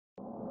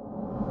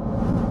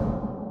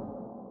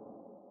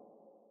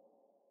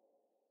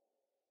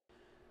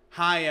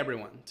Hi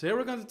everyone, today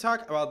we're going to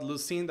talk about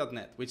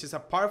Lucene.net, which is a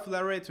powerful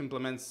array to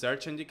implement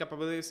search engine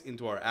capabilities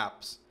into our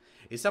apps.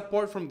 It's a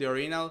port from the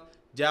original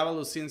Java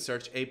Lucene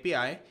Search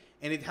API,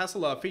 and it has a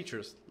lot of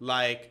features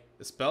like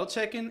spell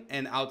checking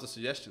and auto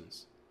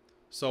suggestions.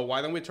 So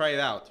why don't we try it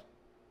out?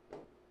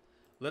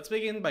 Let's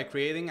begin by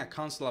creating a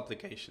console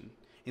application.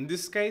 In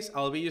this case,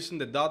 I'll be using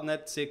the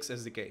 .NET 6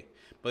 SDK,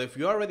 but if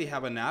you already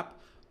have an app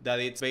that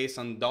it's based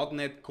on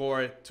 .NET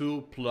Core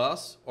 2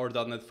 Plus or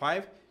 .NET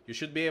 5, you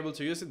should be able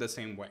to use it the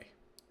same way.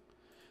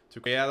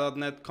 To create a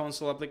 .NET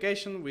console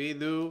application, we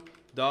do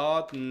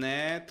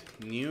 .NET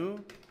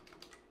new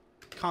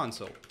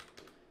console.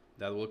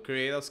 That will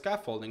create a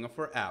scaffolding of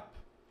our app.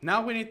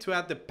 Now we need to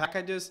add the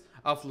packages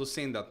of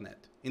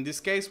Lucene.net. In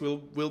this case,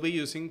 we'll be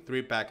using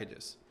 3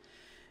 packages.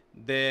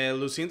 The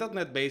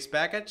Lucene.net base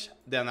package,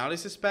 the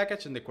analysis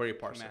package, and the query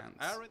parser.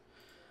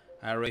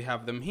 I already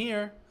have them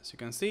here, as you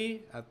can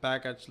see, add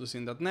package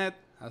Lucene.net,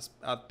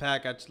 add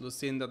package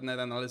Lucene.net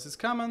analysis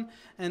common,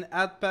 and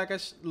add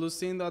package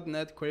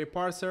Lucene.net query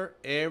parser,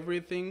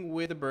 everything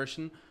with the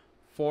version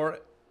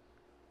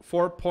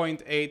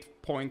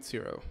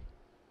 4.8.0.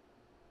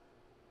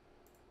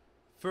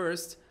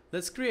 First,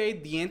 let's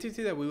create the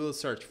entity that we will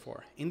search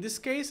for. In this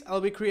case, I'll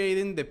be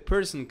creating the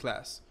person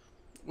class.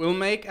 We'll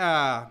make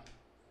a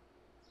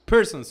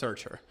person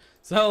searcher.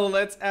 So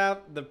let's add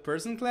the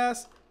person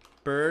class,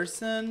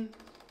 person.cs.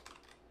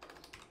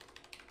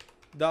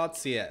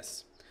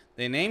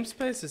 The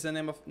namespace is the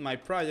name of my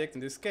project,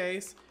 in this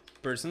case,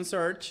 person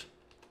search,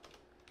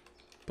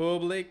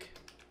 public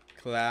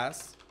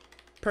class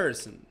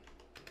person.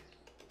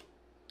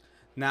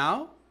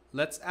 Now,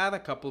 let's add a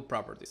couple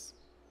properties.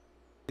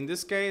 In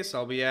this case,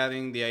 I'll be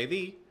adding the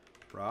ID,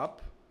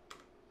 prop,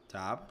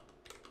 tab,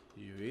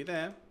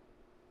 UID,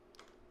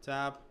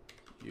 tab,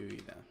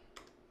 UID.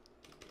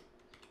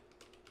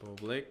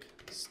 Public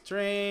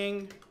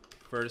string,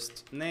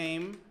 first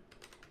name,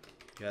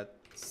 get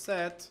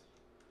set,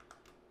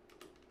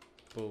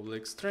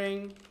 public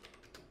string,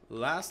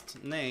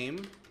 last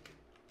name,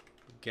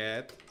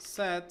 get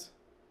set,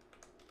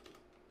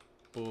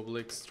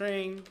 public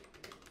string,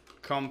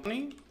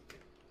 company,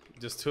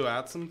 just to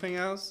add something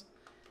else,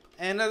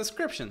 and a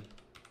description.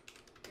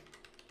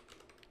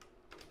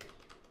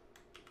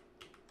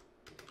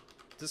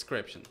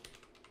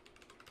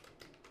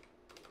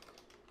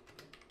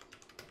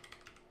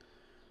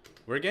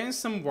 We're getting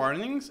some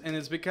warnings, and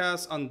it's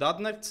because on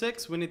 .NET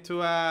 6 we need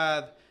to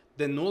add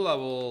the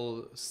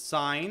nullable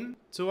sign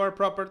to our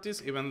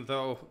properties, even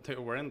though they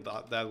weren't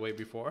that way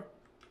before.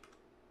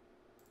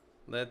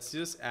 Let's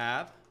just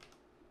add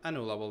a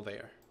nullable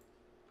there.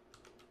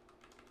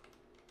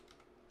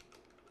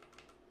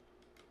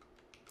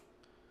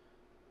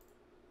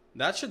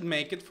 That should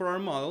make it for our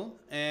model,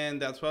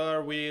 and that's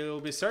what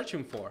we'll be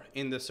searching for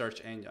in the search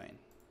engine.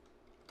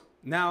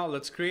 Now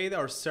let's create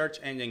our search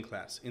engine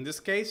class. In this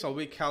case, I'll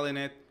be calling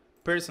it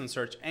person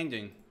search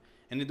engine,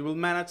 and it will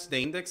manage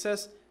the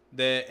indexes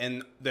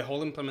and the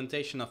whole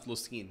implementation of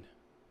Lucene.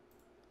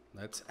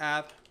 Let's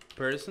add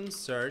person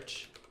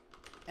search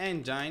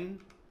engine.cs,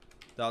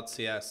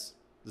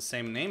 the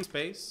same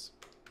namespace,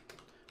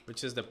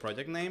 which is the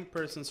project name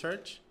person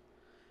search,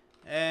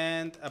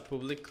 and a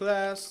public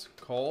class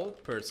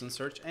called person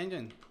search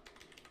engine.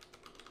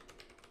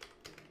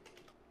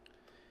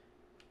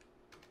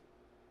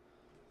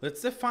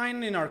 Let's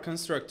define in our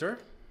constructor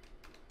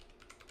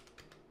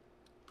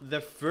the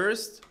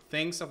first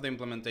things of the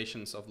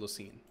implementations of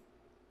Lucene.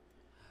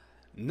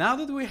 Now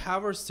that we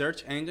have our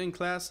search engine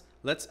class,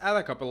 let's add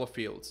a couple of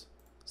fields.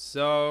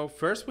 So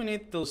first we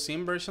need the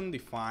Lucene version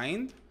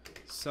defined.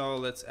 So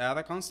let's add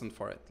a constant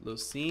for it.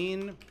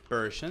 Lucene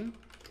version,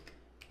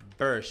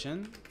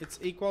 it's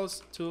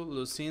equals to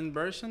Lucene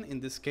version. In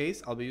this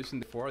case, I'll be using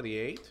the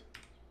 48.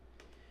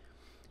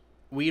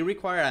 We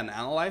require an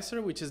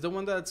analyzer, which is the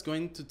one that's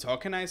going to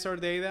tokenize our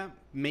data,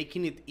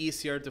 making it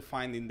easier to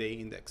find in the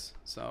index.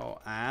 So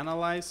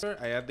analyzer,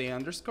 I add the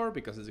underscore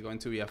because it's going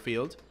to be a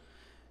field.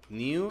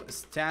 New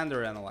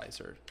standard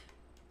analyzer.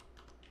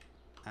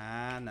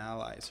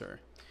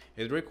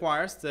 It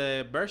requires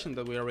the version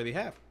that we already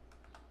have.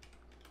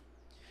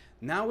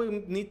 Now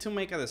we need to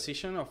make a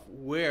decision of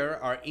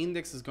where our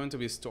index is going to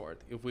be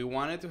stored. If we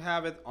wanted to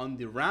have it on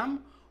the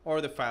RAM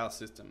or the file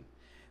system.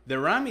 The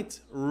RAM,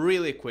 it's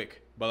really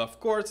quick, but of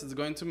course it's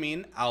going to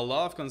mean a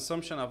lot of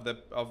consumption of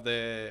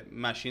the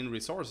machine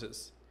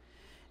resources.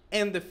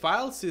 And the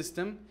file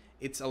system,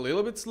 it's a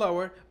little bit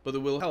slower, but it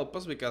will help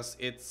us because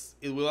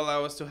it will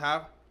allow us to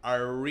have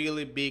a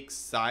really big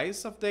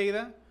size of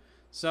data.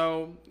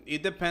 So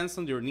it depends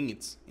on your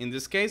needs. In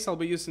this case, I'll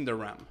be using the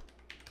RAM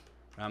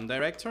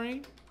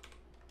directory.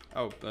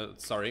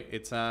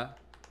 It's a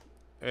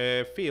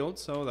field,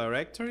 so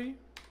directory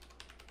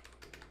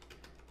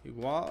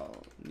equal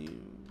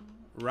new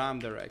RAM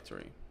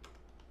directory.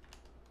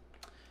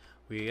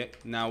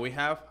 Now we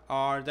have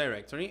our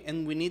directory,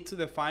 and we need to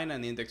define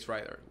an index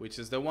writer, which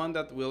is the one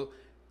that will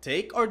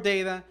take our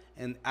data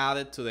and add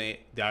it to the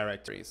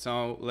directory.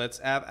 So let's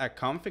add a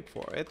config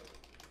for it.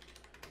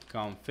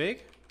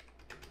 Config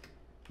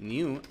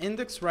new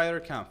index writer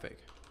config.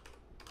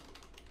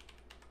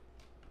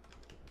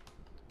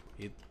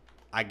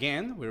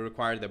 Again, we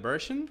require the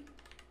version,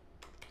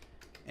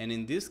 and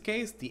in this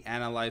case, the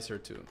analyzer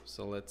too.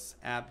 So let's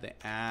add the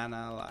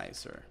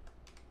analyzer.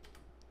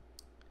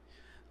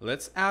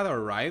 Let's add a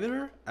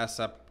writer as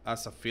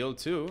a field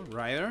too.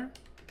 Writer,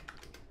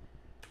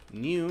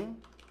 new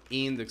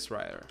index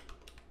writer.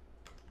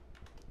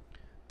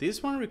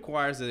 This one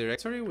requires the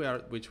directory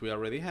which we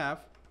already have,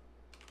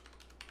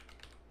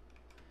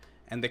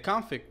 and the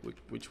config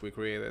which we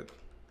created.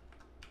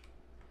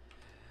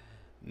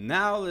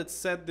 Now let's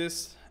set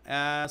this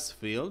as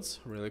fields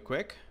really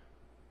quick.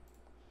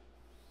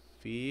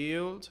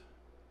 Field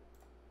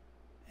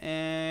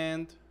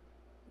and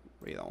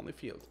read only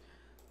field.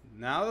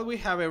 Now that we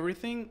have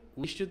everything,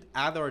 we should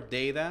add our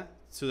data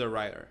to the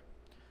writer.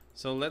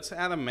 So let's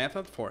add a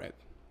method for it.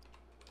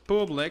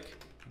 Public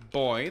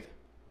void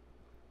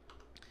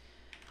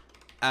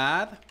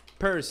add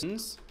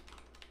persons,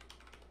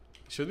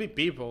 should be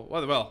people,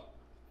 well,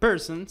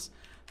 persons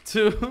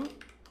to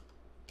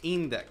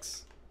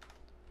index.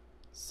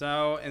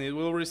 So, and it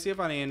will receive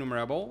an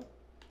enumerable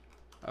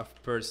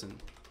of person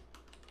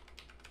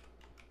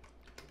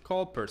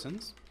called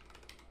persons.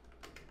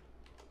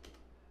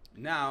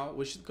 Now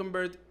we should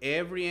convert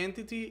every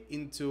entity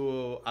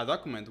into a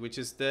document, which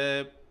is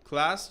the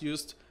class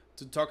used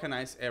to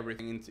tokenize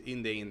everything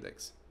in the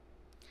index.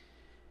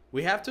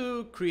 We have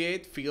to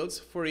create fields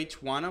for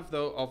each one of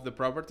the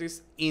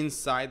properties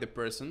inside the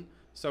person,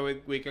 so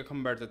we can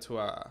convert it to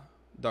a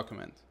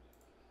document.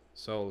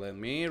 So let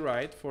me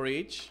write for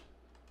each.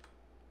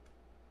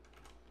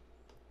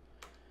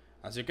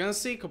 As you can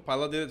see,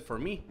 Copilot did it for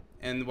me.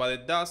 And what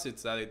it does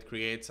is that it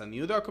creates a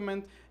new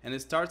document and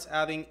it starts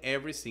adding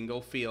every single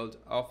field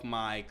of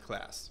my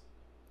class.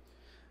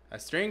 A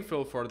string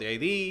field for the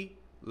ID,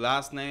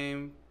 last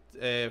name,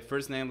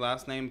 first name,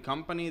 last name,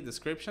 company,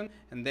 description,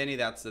 and then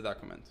it adds the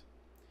document.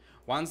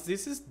 Once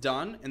this is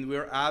done and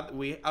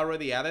we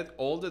already added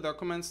all the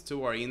documents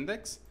to our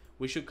index,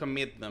 we should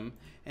commit them,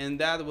 and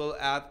that will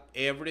add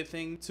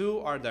everything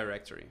to our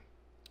directory.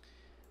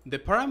 The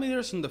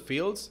parameters in the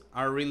fields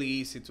are really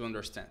easy to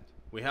understand.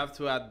 We have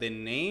to add the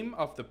name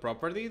of the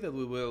property that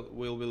we'll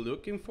be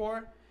looking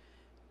for,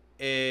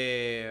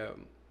 the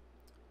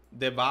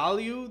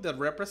value that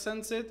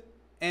represents it,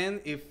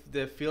 and if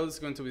the field is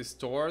going to be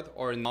stored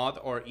or not,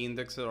 or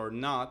indexed or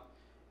not.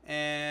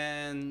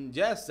 And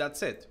yes,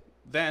 that's it.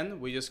 Then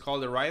we just call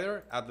the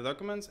writer, add the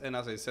documents, and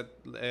as I said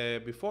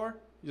before,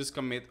 just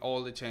commit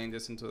all the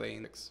changes into the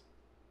index.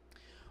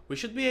 We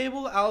should be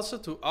able also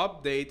to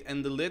update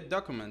and delete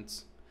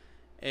documents.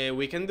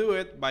 We can do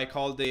it by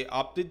calling the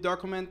update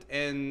document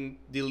and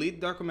delete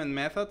document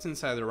methods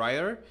inside the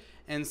writer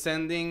and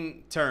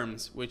sending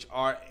terms, which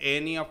are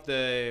any of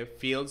the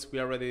fields we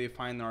already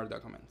defined in our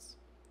documents.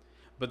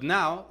 But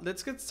now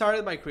let's get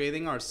started by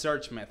creating our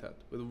search method,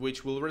 with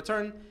which will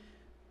return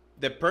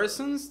the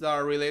persons that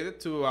are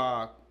related to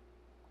a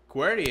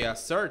query, a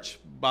search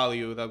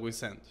value that we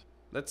sent.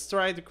 Let's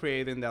try to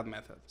create in that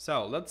method.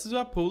 So let's do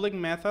a public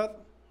method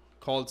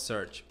called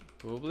search.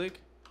 Public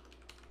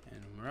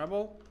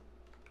enumerable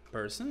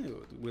person,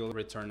 it will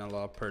return a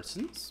lot of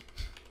persons,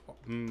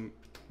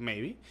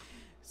 maybe.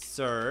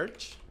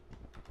 Search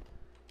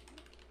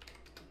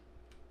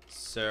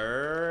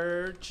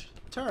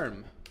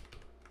term.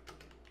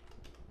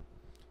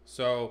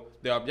 So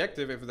the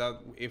objective,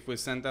 if we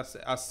send us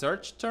a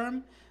search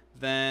term,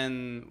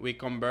 then we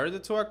convert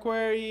it to a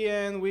query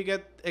and we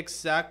get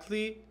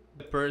exactly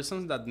the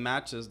persons that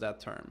matches that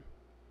term.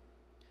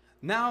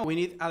 Now we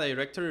need a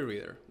directory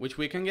reader, which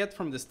we can get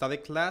from the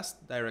static class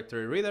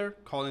directory reader,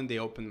 calling the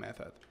open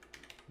method.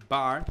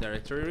 Bar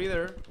directory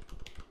reader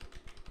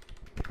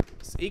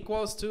is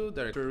equals to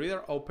directory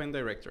reader open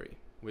directory.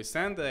 We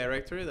send the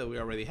directory that we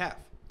already have.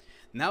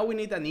 Now we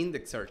need an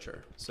index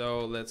searcher.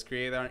 So let's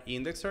create our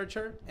index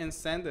searcher and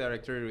send the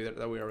directory reader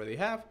that we already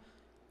have.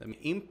 Let me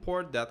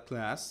import that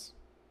class.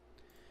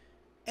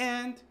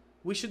 And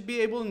we should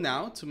be able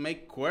now to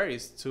make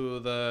queries to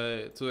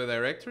the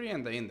directory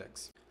and the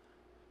index.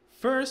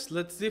 First,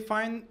 let's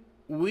define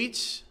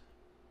which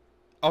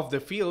of the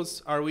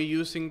fields are we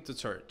using to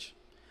search.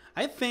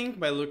 I think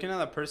by looking at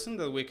a person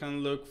that we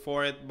can look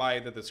for it by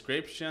the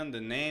description,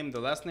 the name, the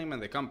last name,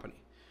 and the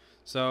company.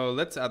 So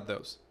let's add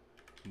those.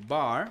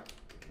 Bar,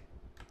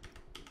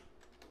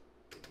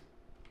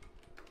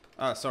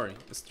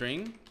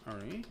 string,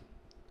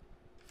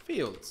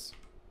 fields.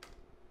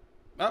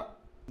 Oh,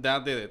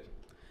 that did it.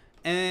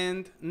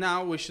 And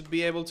now we should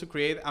be able to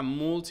create a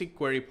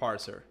multi-query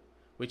parser,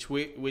 which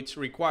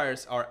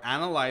requires our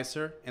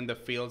analyzer and the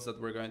fields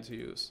that we're going to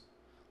use.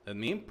 Let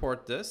me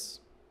import this.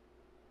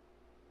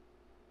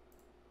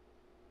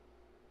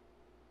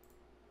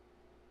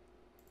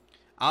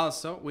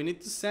 Also, we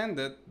need to send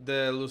it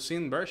the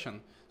Lucene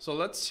version. So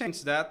let's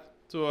change that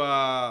to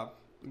a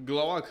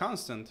global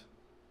constant.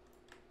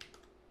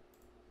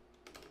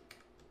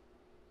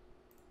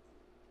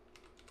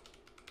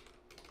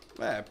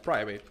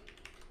 Private.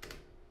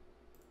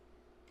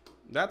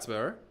 That's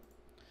better.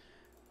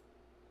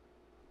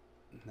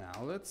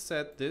 Now let's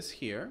set this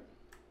here.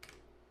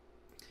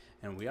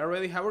 And we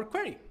already have our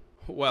query.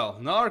 Well,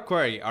 not our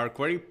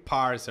query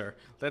parser.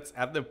 Let's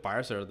add the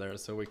parser there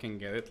so we can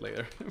get it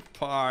later.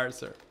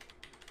 Parser.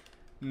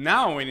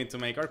 Now we need to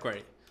make our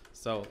query.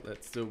 So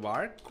let's do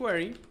var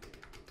query.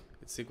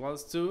 It's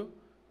equals to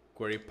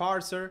query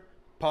parser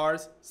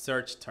parse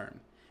search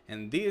term.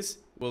 And this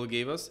will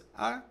give us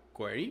a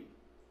query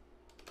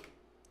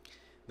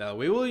that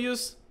we will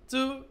use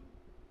to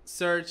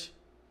search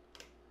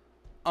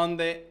on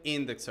the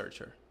index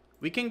searcher.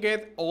 We can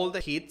get all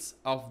the hits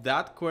of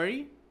that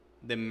query,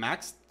 the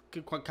max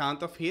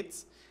count of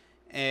hits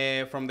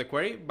from the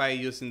query by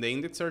using the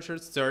index searcher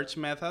search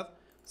method,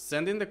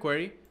 sending the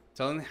query,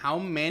 telling how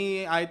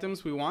many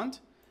items we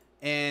want,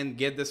 and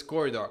get the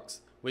score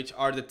docs, which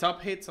are the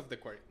top hits of the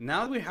query.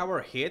 Now we have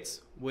our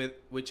hits,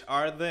 which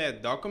are the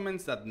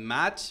documents that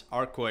match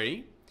our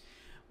query.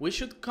 We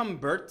should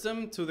convert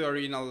them to the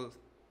original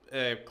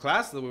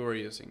class that we were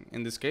using.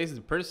 In this case,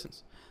 the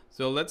persons.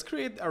 So let's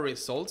create a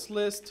results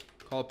list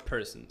called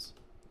persons.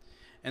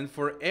 And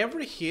for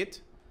every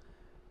hit,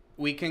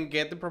 we can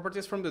get the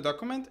properties from the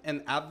document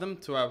and add them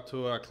to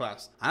a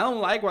class. I don't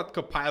like what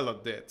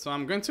Copilot did, so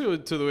I'm going to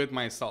do it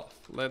myself.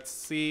 Let's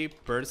see,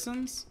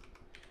 persons,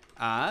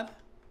 add,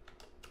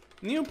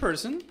 new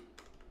person,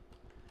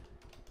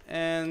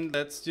 and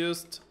let's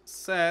just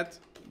set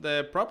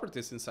the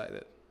properties inside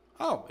it.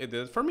 Oh, it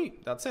did it for me,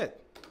 that's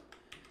it.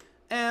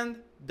 And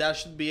that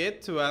should be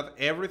it to add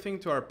everything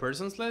to our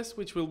persons list,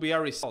 which will be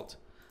a result.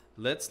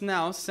 Let's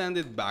now send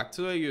it back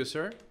to the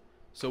user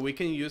so we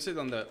can use it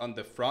on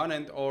the front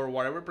end or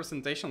whatever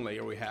presentation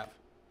layer we have.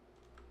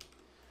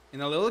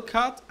 In a little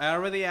cut, I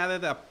already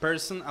added a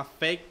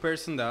fake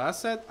person data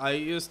set. I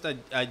used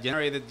a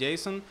generated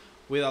JSON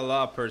with a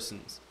lot of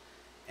persons.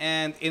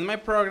 And in my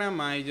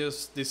program, I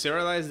just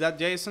deserialized that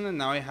JSON, and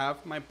now I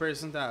have my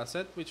person data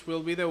set, which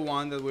will be the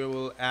one that we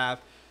will add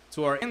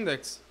to our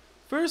index.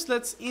 First,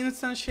 let's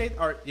instantiate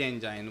our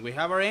engine. We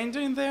have our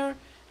engine there,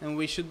 and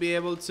we should be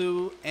able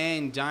to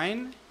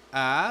engine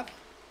add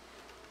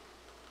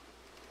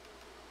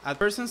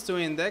persons to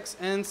index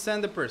and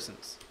send the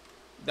persons.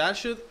 That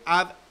should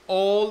add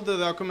all the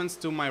documents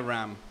to my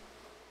RAM.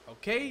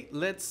 Okay,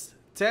 let's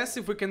test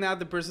if we can add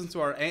the persons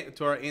to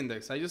our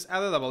index. I just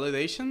added a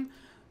validation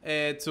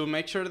to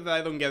make sure that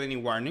I don't get any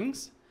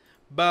warnings.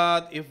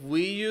 But if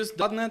we use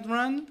dotnet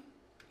run,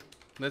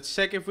 let's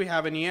check if we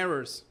have any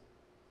errors.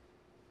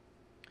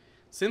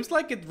 Seems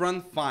like it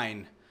ran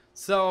fine.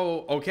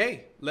 So,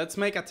 okay, let's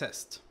make a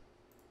test.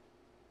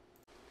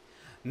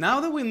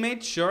 Now that we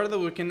made sure that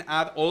we can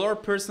add all our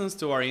persons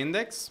to our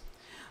index,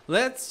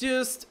 let's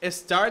just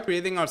start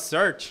creating our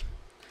search.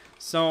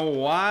 So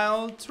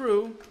while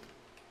true,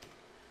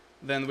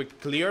 then we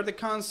clear the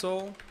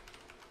console,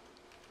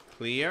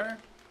 clear.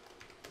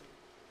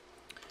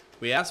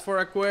 We ask for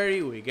a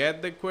query, we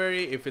get the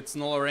query. If it's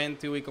null or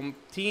empty, we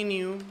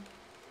continue.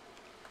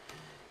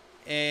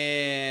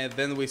 And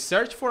then we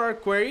search for our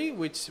query,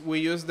 which we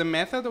use the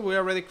method that we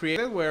already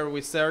created where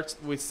we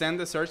send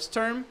the search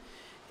term.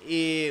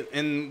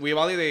 And we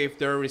validate if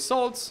there are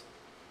results.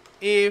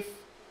 If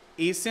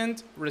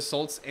isn't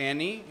results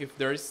any,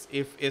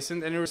 if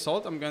isn't any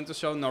result, I'm going to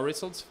show no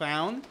results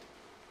found.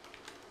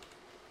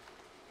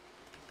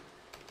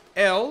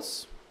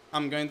 Else,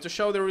 I'm going to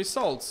show the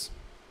results.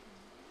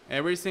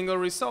 Every single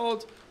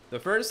result, the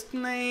first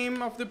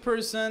name of the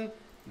person,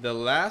 the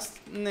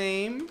last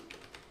name,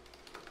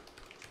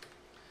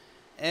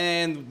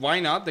 and why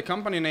not the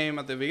company name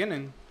at the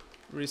beginning.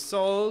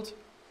 Result,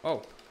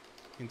 oh,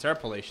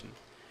 interpolation.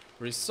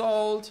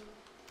 Result,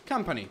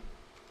 company.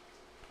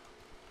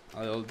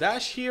 A little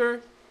dash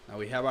here. Now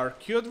we have our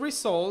queued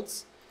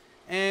results,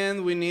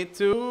 and we need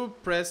to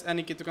press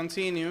any key to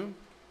continue.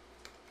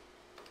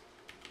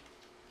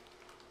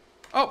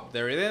 Oh,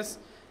 there it is.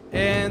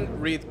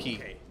 And read key.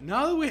 Okay.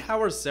 Now that we have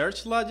our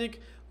search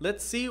logic,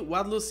 let's see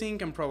what Lucene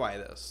can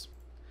provide us.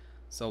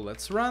 So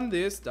let's run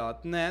this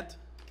 .NET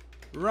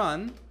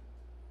run,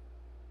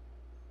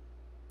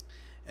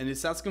 and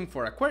it's asking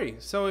for a query.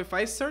 So if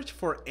I search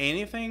for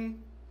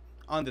anything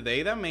on the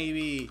data,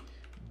 maybe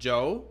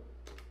Joe,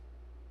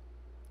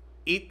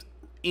 it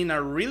in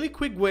a really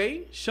quick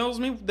way shows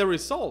me the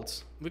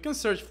results. We can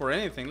search for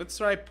anything. Let's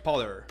try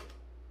Potter.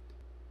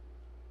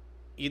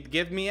 It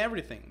gave me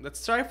everything.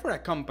 Let's try for a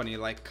company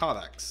like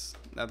Kodak's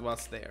that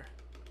was there.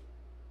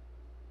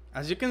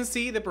 As you can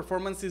see, the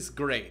performance is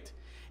great,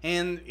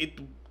 and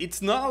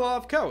it's not a lot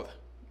of code.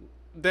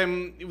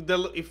 Then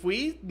if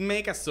we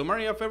make a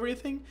summary of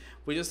everything,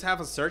 we just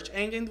have a search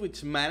engine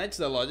which manages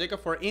the logic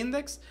of our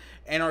index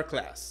and our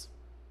class.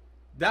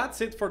 That's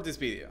it for this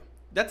video.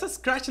 That's a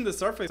scratch in the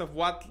surface of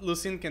what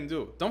Lucene can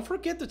do. Don't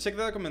forget to check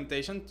the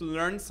documentation to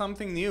learn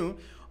something new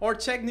or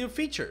check new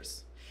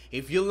features.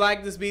 If you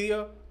like this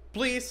video,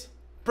 please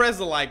press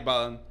the like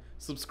button,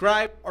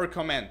 subscribe or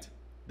comment.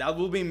 That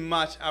will be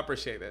much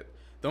appreciated.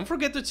 Don't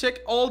forget to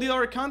check all the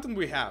other content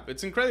we have.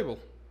 It's incredible.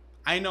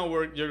 I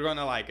know you're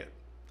gonna like it.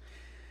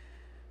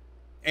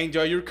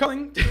 Enjoy your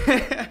coding.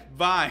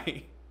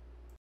 Bye.